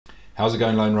How's it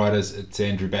going, Lone Riders? It's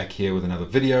Andrew back here with another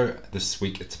video. This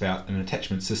week it's about an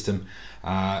attachment system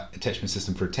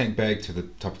for a tank bag to the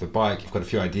top of the bike. I've got a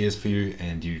few ideas for you,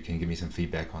 and you can give me some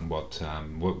feedback on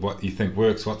what you think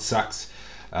works, what sucks,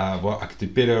 what I could do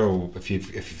better, or if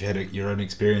you've had your own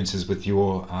experiences with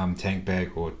your tank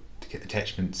bag or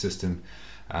attachment system.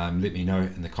 Let me know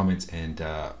in the comments, and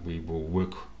we will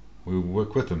work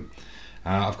with them.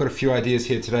 I've got a few ideas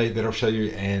here today that I'll show you,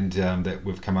 and that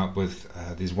we've come up with.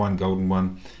 There's one golden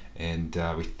one, and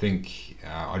we think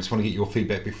I just want to get your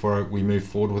feedback before we move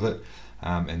forward with it,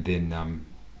 and then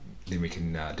we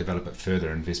can develop it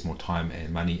further, invest more time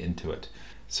and money into it.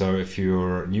 So if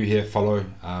you're new here, follow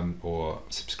or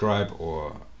subscribe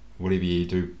or whatever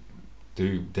you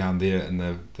do down there in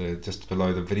the just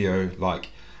below the video. It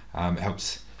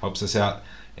helps us out.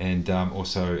 And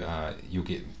also you'll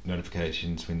get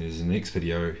notifications when there's a next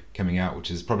video coming out,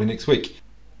 which is probably next week.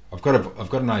 I've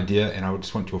got an idea, and I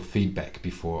just want your feedback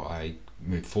before I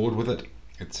move forward with it.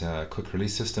 It's a quick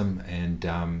release system, and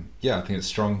yeah, I think it's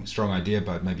a strong idea,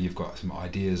 but maybe you've got some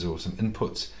ideas or some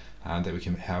inputs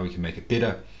how we can make it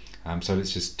better. So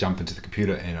let's just jump into the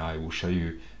computer and I will show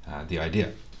you the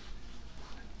idea.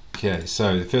 Okay,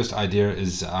 so the first idea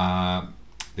is I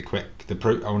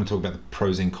want to talk about the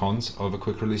pros and cons of a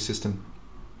quick release system.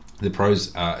 The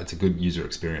pros, it's a good user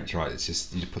experience, right? It's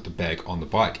just you put the bag on the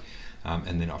bike,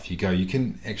 and then off you go. You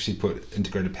can actually put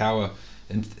integrated power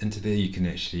into there. You can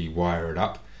actually wire it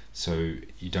up, so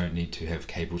you don't need to have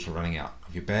cables running out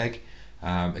of your bag.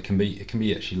 It can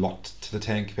be actually locked to the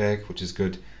tank bag, which is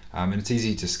good, and it's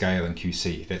easy to scale in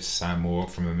QC. That's more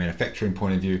from a manufacturing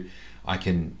point of view.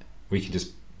 We can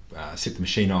just set the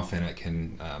machine off, and it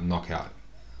can knock out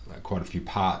quite a few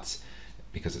parts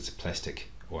because it's a plastic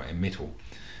or a metal,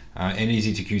 and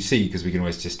easy to QC because we can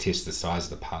always just test the size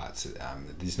of the parts.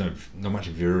 There's not much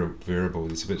variable.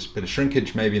 There's a bit of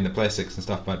shrinkage maybe in the plastics and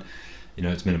stuff, but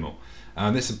it's minimal.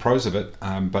 That's the pros of it,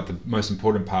 but the most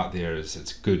important part there is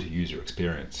it's good user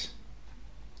experience.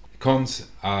 The cons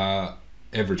are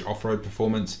average off-road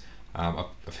performance.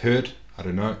 I've heard, I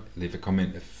don't know, leave a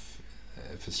comment if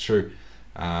it's true,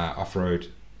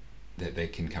 off-road that they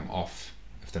can come off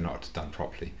if they're not done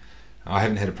properly. I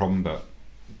haven't had a problem, but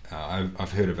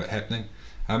I've heard of it happening.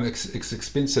 It's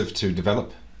expensive to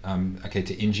develop,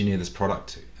 to engineer this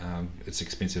product. It's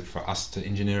expensive for us to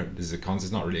engineer it. There's the cons.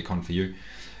 It's not really a con for you.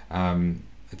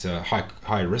 It's a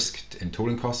high risk and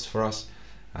tooling costs for us.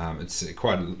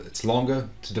 It's longer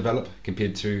to develop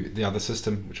compared to the other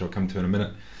system, which I'll come to in a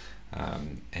minute.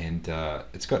 And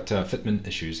it's got fitment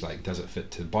issues, like does it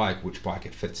fit to the bike, which bike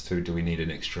it fits to, do we need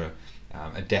an extra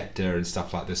adapter and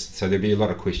stuff like this. So there'll be a lot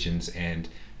of questions and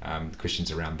questions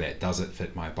around that. Does it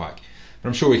fit my bike? But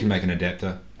I'm sure we can make an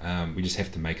adapter. We just have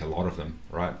to make a lot of them,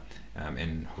 right?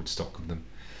 And hold stock of them.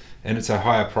 And it's a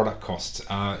higher product cost.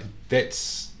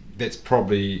 That's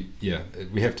probably, yeah,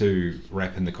 we have to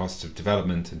wrap in the costs of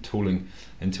development and tooling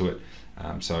into it.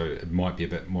 So it might be a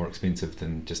bit more expensive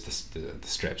than just the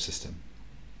strap system.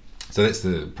 So that's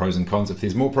the pros and cons. If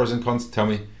there's more pros and cons, tell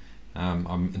me.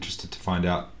 I'm interested to find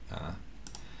out.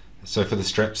 So for the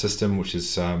strap system, which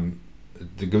is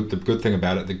the good thing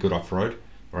about it, the good off-road,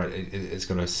 right? It's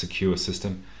got a secure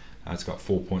system. It's got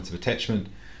 4 points of attachment.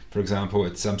 For example,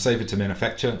 it's safer to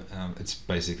manufacture. It's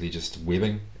basically just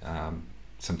webbing,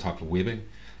 some type of webbing.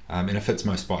 And it fits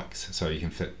most bikes, so you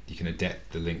can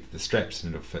adapt the length of the straps,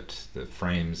 and it'll fit the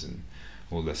frames and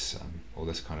all this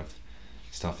kind of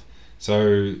stuff.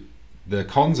 So the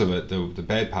cons of it, the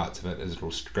bad parts of it, is it'll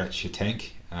scratch your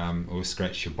tank or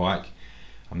scratch your bike.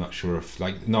 I'm not sure if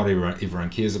not everyone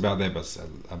cares about that,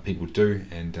 but people do,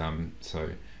 and so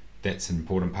that's an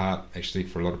important part actually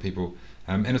for a lot of people.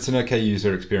 And it's an okay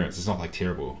user experience. It's not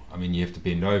terrible. I mean, you have to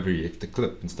bend over, you have to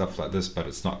clip and stuff like this, but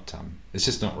it's not. It's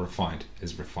just not refined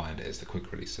as the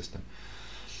quick release system.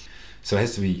 So it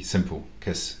has to be simple.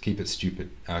 Because keep it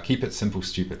simple,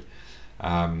 stupid.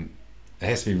 It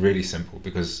has to be really simple,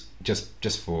 because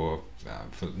just for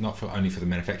not only for the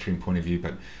manufacturing point of view,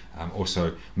 but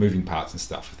also moving parts and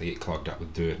stuff. If they get clogged up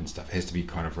with dirt and stuff, it has to be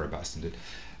kind of robust. And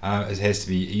it has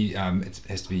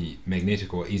to be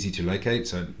magnetic or easy to locate,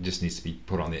 so it just needs to be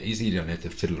put on there easy. You don't have to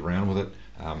fiddle around with it.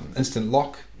 Instant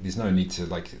lock. There's no need to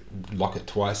lock it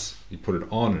twice. You put it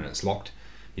on and it's locked.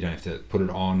 You don't have to put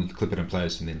it on, clip it in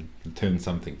place, and then turn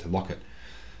something to lock it.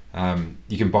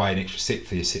 You can buy an extra set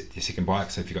for your second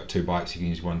bike. So if you've got two bikes, you can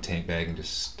use one tank bag and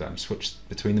just switch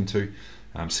between them two.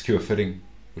 Secure fitting,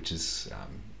 which is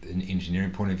an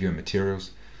engineering point of view and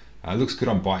materials. It looks good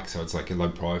on bike, so it's like a low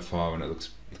profile, and it looks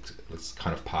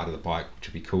kind of part of the bike, which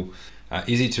would be cool.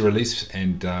 Easy to release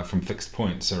and from fixed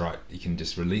points. So right, you can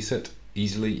just release it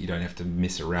easily. You don't have to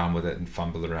mess around with it and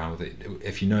fumble around with it.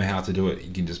 If you know how to do it,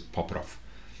 you can just pop it off,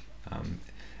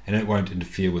 and it won't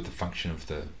interfere with the function of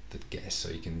the gas. So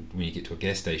you can, when you get to a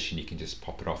gas station, you can just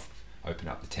pop it off, open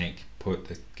up the tank, put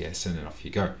the gas in, and off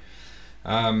you go.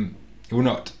 It will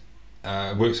not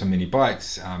it works on many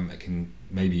bikes. It can,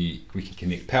 maybe we can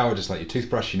connect power just like your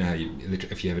toothbrush. You know how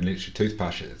if you have an electric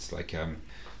toothbrush, it's like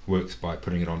works by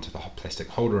putting it onto the hot plastic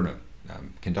holder, and it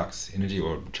conducts energy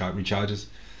or recharges.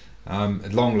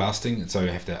 Long lasting, so you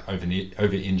have to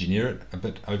over engineer it a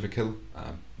bit, overkill,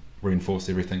 reinforce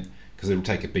everything, because it will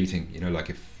take a beating. You know,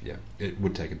 like it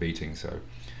would take a beating. So,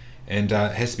 and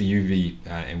it has to be UV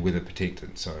and weather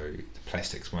protected, so the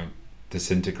plastics won't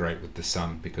disintegrate with the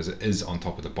sun, because it is on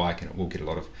top of the bike and it will get a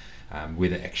lot of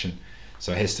weather action.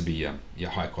 So it has to be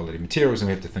high quality materials, and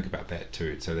we have to think about that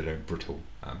too, so they don't brittle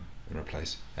and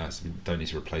replace. So we don't need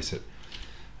to replace it.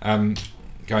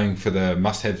 Going for the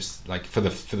must-haves, like for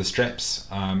the straps,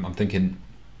 I'm thinking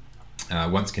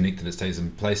once connected it stays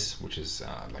in place, which is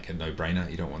like a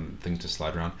no-brainer. You don't want things to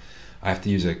slide around. I have to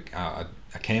use a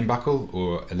cam buckle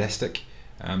or elastic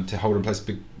to hold in place.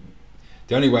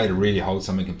 The only way to really hold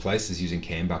something in place is using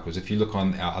cam buckles. If you look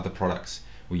on our other products,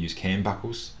 we use cam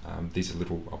buckles. These are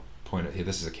little, I'll point it here,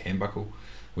 this is a cam buckle.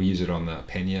 We use it on the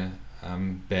pannier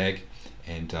bag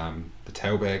and the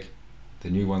tail bag, the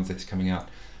new ones that's coming out.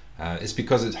 It's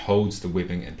because it holds the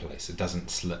webbing in place. It doesn't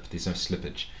slip, there's no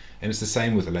slippage. And it's the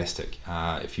same with elastic.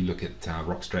 If you look at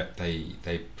Rockstrap,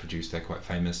 they're quite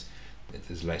famous.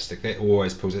 There's elastic, that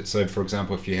always pulls it. So for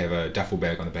example, if you have a duffel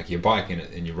bag on the back of your bike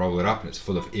and you roll it up and it's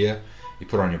full of air, you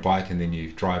put it on your bike and then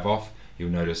you drive off, you'll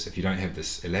notice if you don't have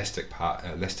this elastic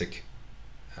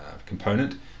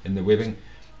component in the webbing,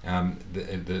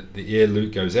 the air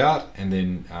loop goes out and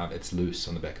then it's loose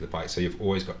on the back of the bike, so you've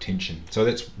always got tension. So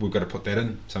we've got to put that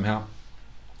in somehow.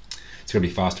 It's going to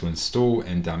be fast to install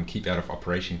and keep out of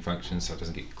operation functions, so it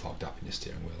doesn't get clogged up in your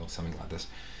steering wheel or something like this.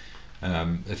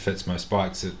 It fits most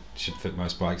bikes. It should fit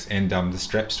most bikes. And the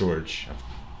strap storage,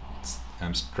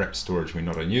 we're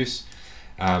not in use,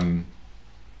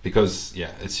 because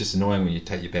it's just annoying when you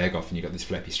take your bag off and you've got these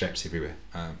flappy straps everywhere.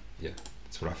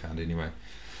 That's what I found anyway.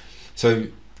 So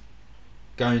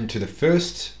going to the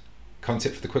first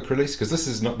concept for the quick release, because this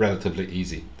is not relatively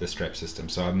easy, the strap system,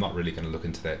 so I'm not really going to look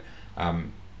into that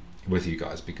with you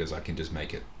guys, because I can just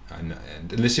make it, and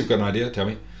unless you've got an idea, tell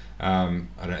me.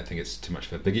 I don't think it's too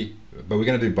much of a biggie, but we're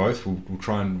going to do both. We'll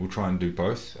try and do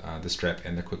both, the strap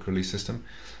and the quick release system.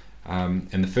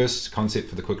 And the first concept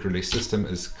for the quick release system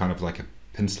is kind of like a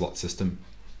pin slot system.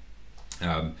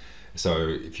 So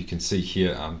if you can see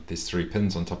here, there's 3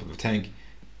 pins on top of the tank.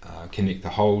 Connect the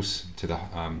holes to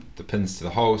the pins to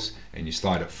the holes, and you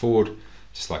slide it forward,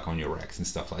 just like on your racks and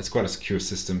stuff. It's quite a secure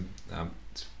system.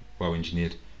 It's well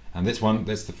engineered. And that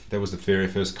was the very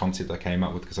first concept I came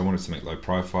up with, because I wanted to make low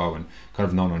profile and kind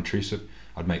of non-intrusive.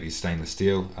 I'd make these stainless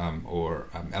steel or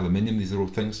aluminium, these little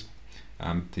things.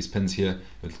 These pins here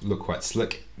would look quite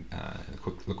slick,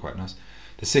 look quite nice.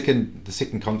 The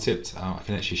second concept, I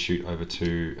can actually shoot over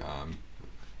to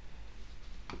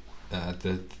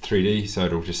the 3D, so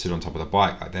it'll just sit on top of the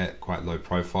bike like that, quite low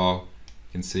profile.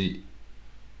 You can see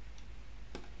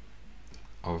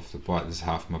of the bike, this is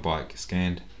half of my bike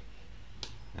scanned.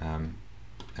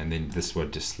 And then this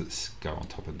would just go on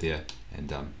top of there,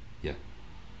 and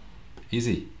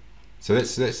easy. So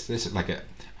that's like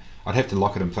I'd have to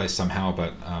lock it in place somehow,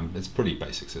 but it's a pretty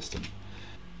basic system.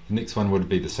 The next one would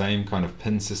be the same kind of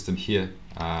pin system here.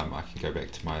 I can go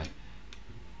back to my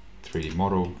 3D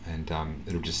model, and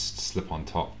it'll just slip on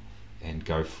top and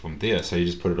go from there. So you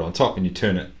just put it on top and you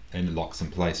turn it and it locks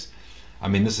in place. I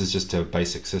mean, this is just a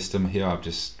basic system here. I've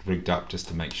just rigged up just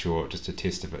to make sure, just to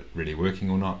test if it's really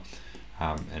working or not,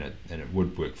 and it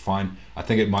would work fine. I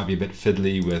think it might be a bit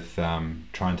fiddly with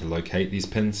trying to locate these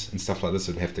pins and stuff like this.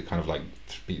 It'd have to kind of like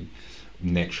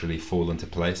naturally fall into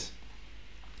place.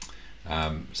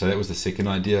 So that was the second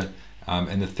idea,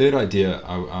 and the third idea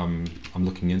I'm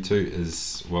looking into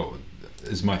is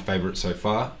my favorite so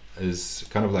far, is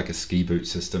kind of like a ski boot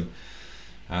system.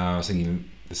 I was thinking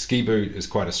the ski boot is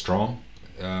quite a strong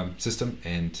system,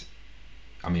 and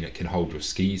I mean it can hold your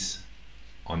skis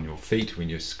on your feet when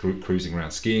you're cruising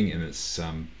around skiing, and it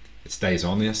stays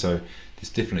on there, so there's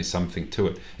definitely something to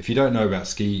it. If you don't know about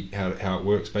ski, how it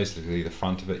works, basically the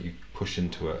front of it you push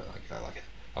into like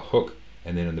a hook,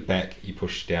 and then in the back you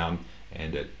push down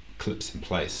and it clips in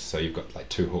place, so you've got like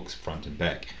 2 hooks front and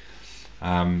back,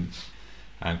 and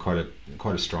quite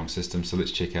a strong system. So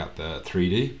let's check out the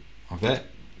 3D of that.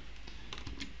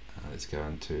 Let's go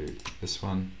into this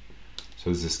one. So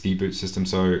there's a ski boot system.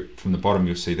 So from the bottom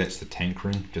you'll see that's the tank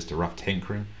ring, just a rough tank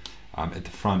ring. At the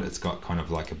front it's got kind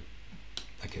of like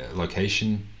like a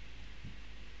location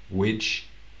wedge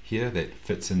here that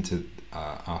fits into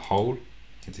a hole. You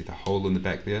can see the hole in the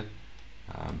back there,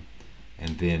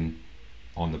 and then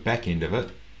on the back end of it,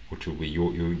 which will be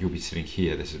you'll be sitting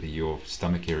here, this will be your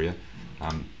stomach area.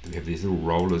 We have these little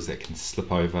rollers that can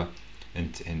slip over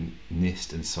and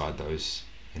nest inside those,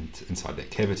 inside that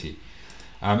cavity,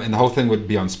 and the whole thing would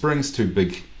be on springs, two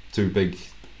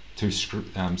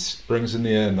springs in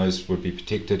there, and those would be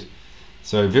protected.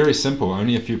 So very simple,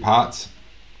 only a few parts.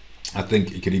 I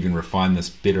think you could even refine this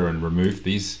better and remove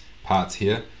these parts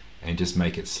here and just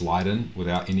make it slide in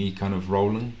without any kind of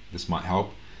rolling. This might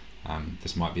help.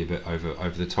 This might be a bit over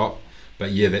the top,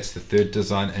 but yeah, that's the third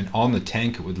design. And on the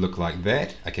tank it would look like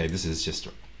that. Okay, this is just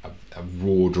a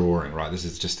raw drawing, right? This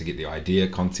is just to get the idea,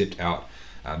 concept out.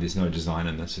 There's no design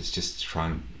in this. It's just to try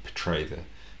and portray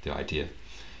the idea.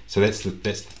 So that's the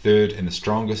third and the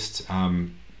strongest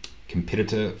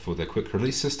competitor for the quick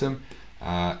release system.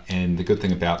 And the good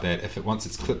thing about that, once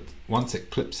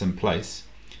it clips in place,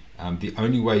 the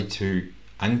only way to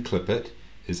unclip it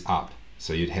is up.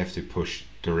 So you'd have to push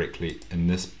directly in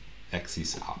this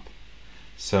axis up.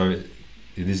 So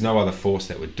there's no other force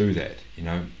that would do that, you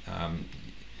know.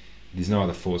 There's no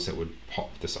other force that would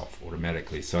pop this off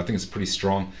automatically. So I think it's pretty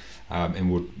strong,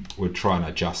 and we'll try and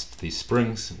adjust these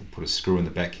springs. We'll put a screw in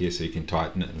the back here so you can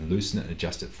tighten it and loosen it and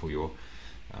adjust it for your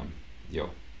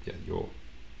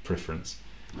preference.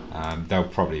 They'll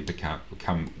probably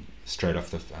come straight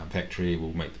off the factory.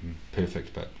 We'll make them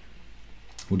perfect, but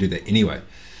we'll do that anyway.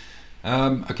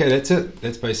 Okay, that's it.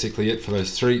 That's basically it for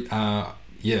those three.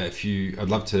 Yeah, I'd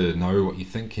love to know what you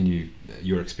think and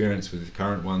your experience with the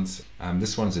current ones.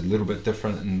 This one's a little bit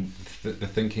different in the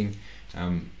thinking.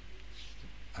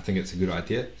 I think it's a good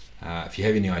idea. If you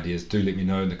have any ideas, do let me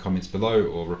know in the comments below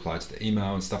or reply to the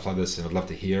email and stuff like this. And I'd love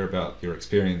to hear about your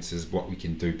experiences, what we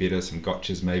can do better, some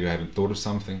gotchas, maybe I haven't thought of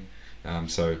something.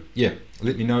 So yeah,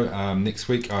 let me know. Next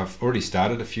week I've already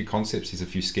started a few concepts. There's a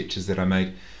few sketches that I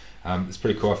made. It's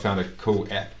pretty cool. I found a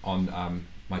cool app on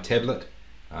my tablet.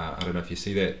 I don't know if you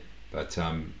see that, but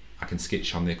I can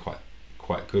sketch on there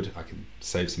quite good. I can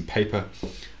save some paper,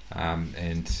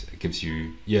 and it gives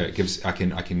you, I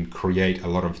can create a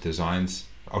lot of designs.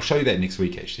 I'll show you that next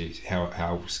week actually, how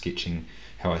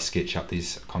I sketch up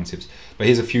these concepts. But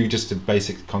here's a few just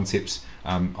basic concepts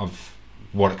of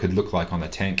what it could look like on the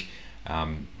tank.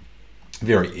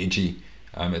 Very edgy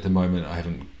at the moment. I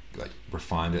haven't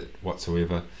refined it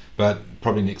whatsoever, but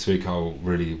probably next week I'll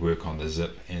really work on the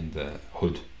zip and the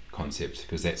hood concept,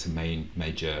 because that's a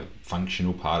major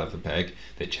functional part of the bag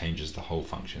that changes the whole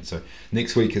function. So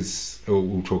next week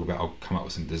we'll talk about, I'll come up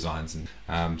with some designs,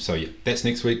 and so yeah, that's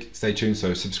next week. Stay tuned.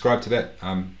 So subscribe to that,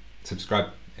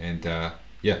 subscribe, and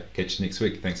yeah, catch you next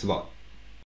week. Thanks a lot.